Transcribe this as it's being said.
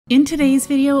In today's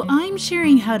video, I'm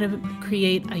sharing how to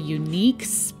create a unique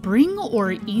spring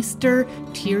or Easter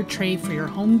tier tray for your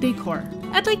home decor.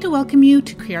 I'd like to welcome you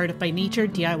to CreArtive by Nature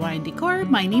DIY and Decor.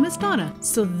 My name is Donna.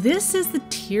 So this is the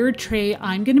tier tray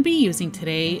I'm going to be using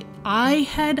today. I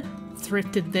had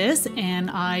thrifted this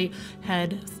and I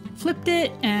had flipped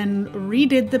it and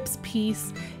redid this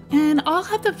piece. And I'll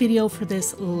have the video for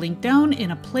this linked down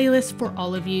in a playlist for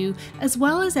all of you, as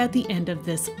well as at the end of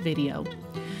this video.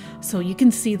 So you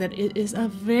can see that it is a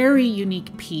very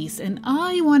unique piece and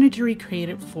I wanted to recreate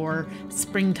it for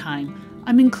springtime.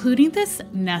 I'm including this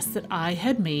nest that I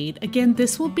had made. Again,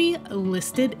 this will be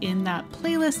listed in that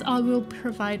playlist I will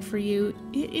provide for you.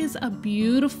 It is a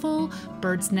beautiful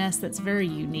bird's nest that's very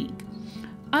unique.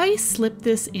 I slipped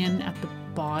this in at the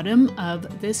bottom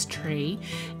of this tray,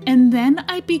 and then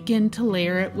I begin to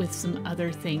layer it with some other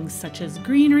things such as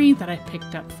greenery that I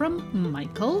picked up from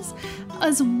Michael's,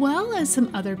 as well as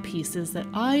some other pieces that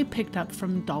I picked up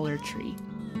from Dollar Tree.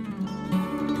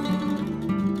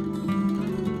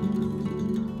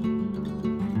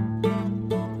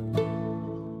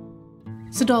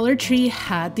 So Dollar Tree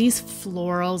had these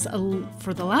florals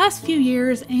for the last few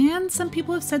years, and some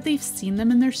people have said they've seen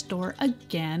them in their store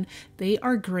again. They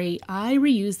are great. I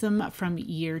reuse them from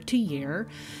year to year.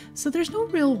 So there's no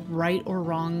real right or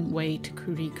wrong way to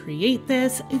recreate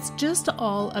this. It's just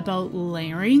all about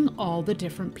layering all the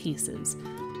different pieces.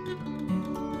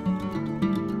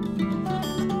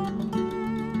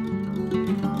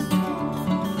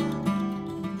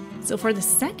 So for the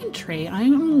second tray,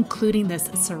 I'm including this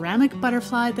ceramic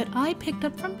butterfly that I picked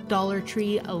up from Dollar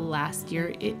Tree last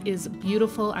year. It is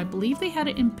beautiful. I believe they had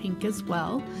it in pink as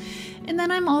well. And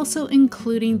then I'm also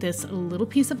including this little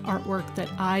piece of artwork that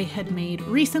I had made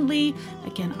recently.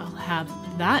 Again, I'll have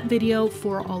that video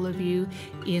for all of you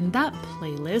in that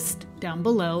playlist down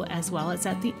below, as well as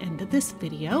at the end of this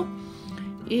video.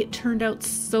 It turned out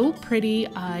so pretty.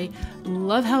 I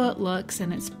love how it looks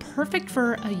and it's perfect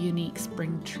for a unique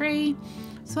spring tray.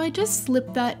 So I just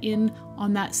slipped that in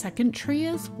on that second tray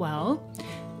as well.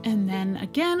 And then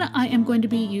again, I am going to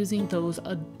be using those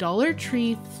Dollar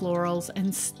Tree florals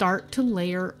and start to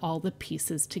layer all the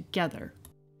pieces together.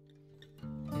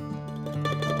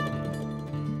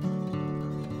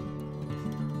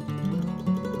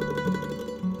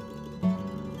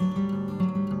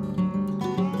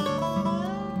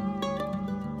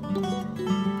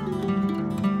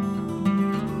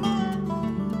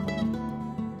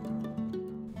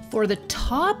 For the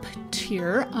top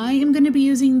tier, I am going to be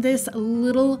using this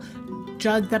little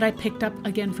jug that I picked up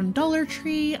again from Dollar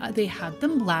Tree. They had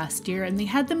them last year and they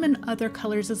had them in other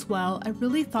colors as well. I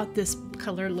really thought this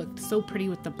color looked so pretty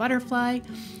with the butterfly.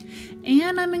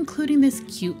 And I'm including this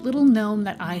cute little gnome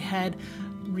that I had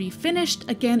refinished.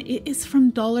 Again, it is from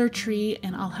Dollar Tree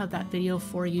and I'll have that video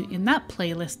for you in that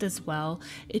playlist as well.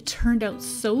 It turned out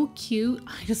so cute.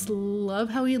 I just love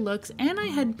how he looks, and I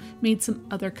had made some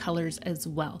other colors as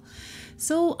well.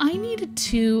 So I needed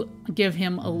to give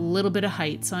him a little bit of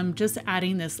height, so I'm just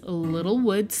adding this little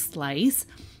wood slice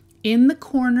in the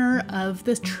corner of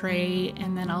the tray,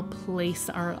 and then I'll place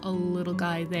our little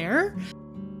guy there.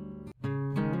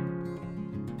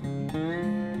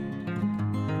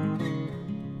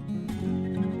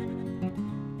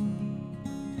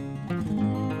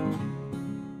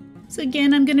 So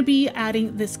again, I'm going to be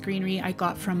adding this greenery I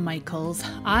got from Michael's.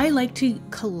 I like to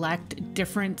collect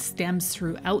different stems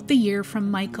throughout the year from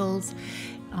Michael's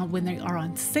when they are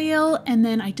on sale, and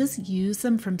then I just use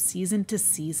them from season to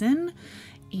season.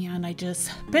 And I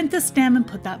just bent the stem and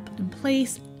put that in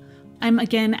place. I'm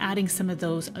again adding some of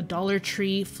those Dollar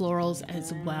Tree florals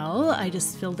as well. I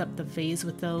just filled up the vase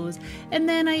with those, and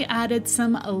then I added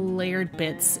some layered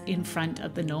bits in front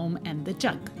of the gnome and the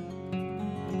jug.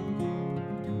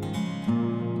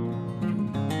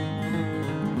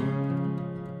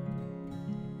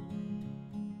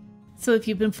 So if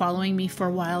you've been following me for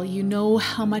a while, you know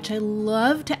how much I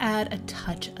love to add a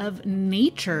touch of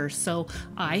nature. So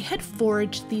I had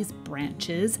foraged these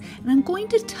branches and I'm going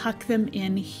to tuck them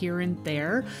in here and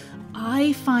there.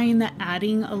 I find that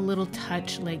adding a little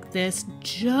touch like this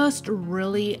just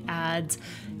really adds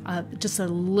just a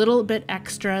little bit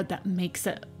extra that makes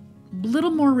it a little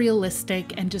more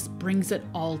realistic and just brings it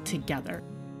all together.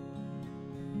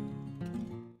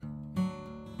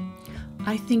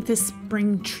 I think this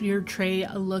spring tier tray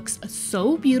looks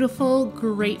so beautiful,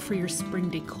 great for your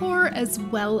spring decor as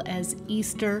well as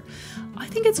Easter. I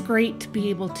think it's great to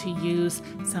be able to use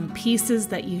some pieces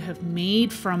that you have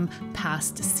made from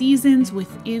past seasons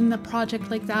within the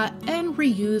project like that and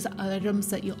reuse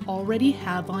items that you already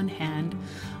have on hand.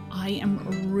 I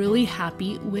am really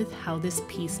happy with how this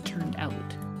piece turned out.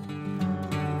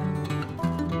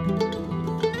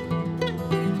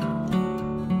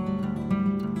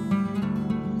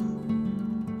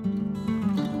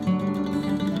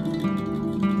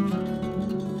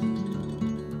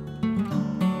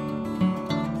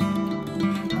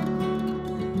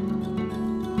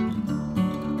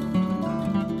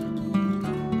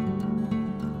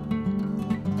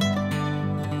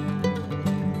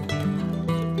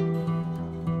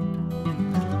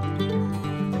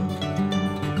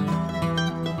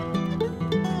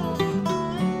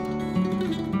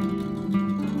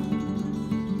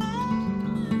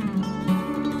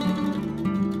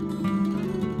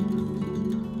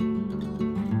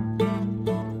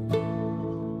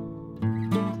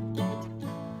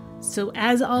 So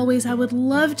as always, I would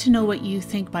love to know what you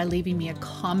think by leaving me a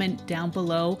comment down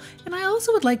below. And I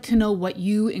also would like to know what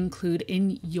you include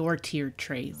in your tiered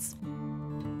trays.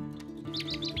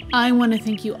 I want to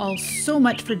thank you all so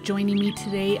much for joining me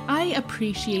today. I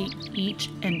appreciate each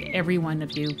and every one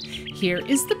of you. Here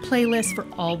is the playlist for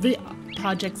all the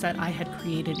projects that I had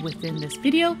created within this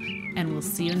video, and we'll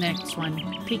see you in the next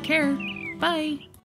one. Take care. Bye.